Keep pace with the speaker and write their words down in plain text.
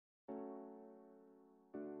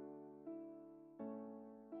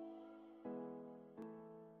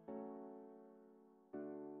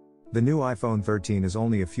The new iPhone 13 is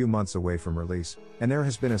only a few months away from release, and there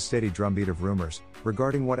has been a steady drumbeat of rumors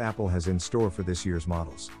regarding what Apple has in store for this year's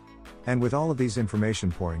models. And with all of these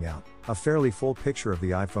information pouring out, a fairly full picture of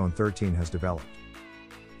the iPhone 13 has developed.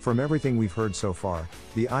 From everything we've heard so far,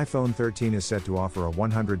 the iPhone 13 is set to offer a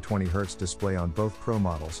 120Hz display on both Pro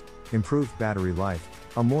models, improved battery life,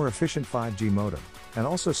 a more efficient 5G modem, and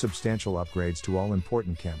also substantial upgrades to all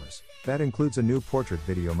important cameras. That includes a new portrait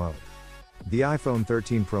video mode. The iPhone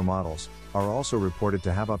 13 Pro models are also reported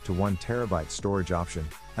to have up to 1 terabyte storage option,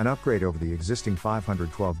 an upgrade over the existing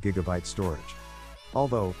 512GB storage.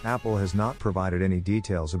 Although Apple has not provided any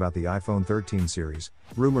details about the iPhone 13 series,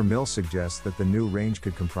 rumor mill suggests that the new range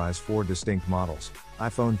could comprise 4 distinct models: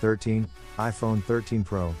 iPhone 13, iPhone 13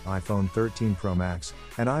 Pro, iPhone 13 Pro Max,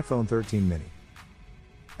 and iPhone 13 mini.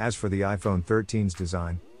 As for the iPhone 13's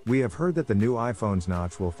design, we have heard that the new iPhone's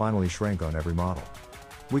notch will finally shrink on every model.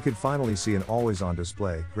 We could finally see an always-on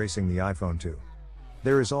display gracing the iPhone 2.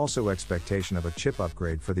 There is also expectation of a chip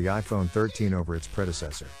upgrade for the iPhone 13 over its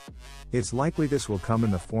predecessor. It's likely this will come in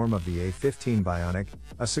the form of the A15 Bionic,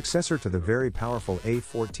 a successor to the very powerful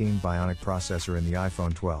A14 Bionic processor in the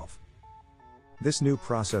iPhone 12. This new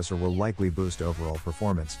processor will likely boost overall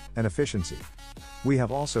performance and efficiency. We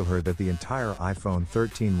have also heard that the entire iPhone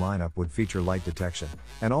 13 lineup would feature light detection,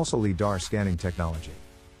 and also LiDAR scanning technology.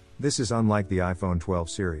 This is unlike the iPhone 12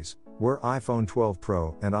 series, where iPhone 12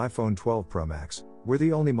 Pro and iPhone 12 Pro Max were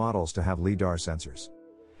the only models to have LiDAR sensors.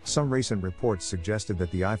 Some recent reports suggested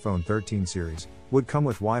that the iPhone 13 series would come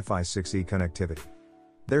with Wi-Fi 6E connectivity.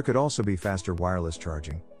 There could also be faster wireless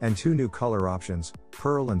charging, and 2 new color options,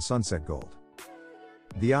 Pearl and Sunset Gold.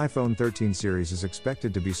 The iPhone 13 series is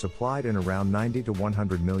expected to be supplied in around 90 to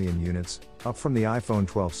 100 million units, up from the iPhone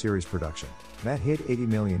 12 series production that hit 80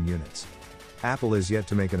 million units. Apple is yet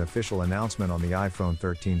to make an official announcement on the iPhone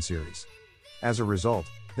 13 series. As a result,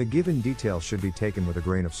 the given details should be taken with a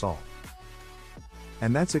grain of salt.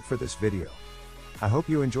 And that's it for this video. I hope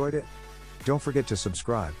you enjoyed it. Don't forget to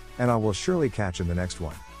subscribe, and I will surely catch you in the next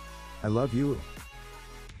one. I love you.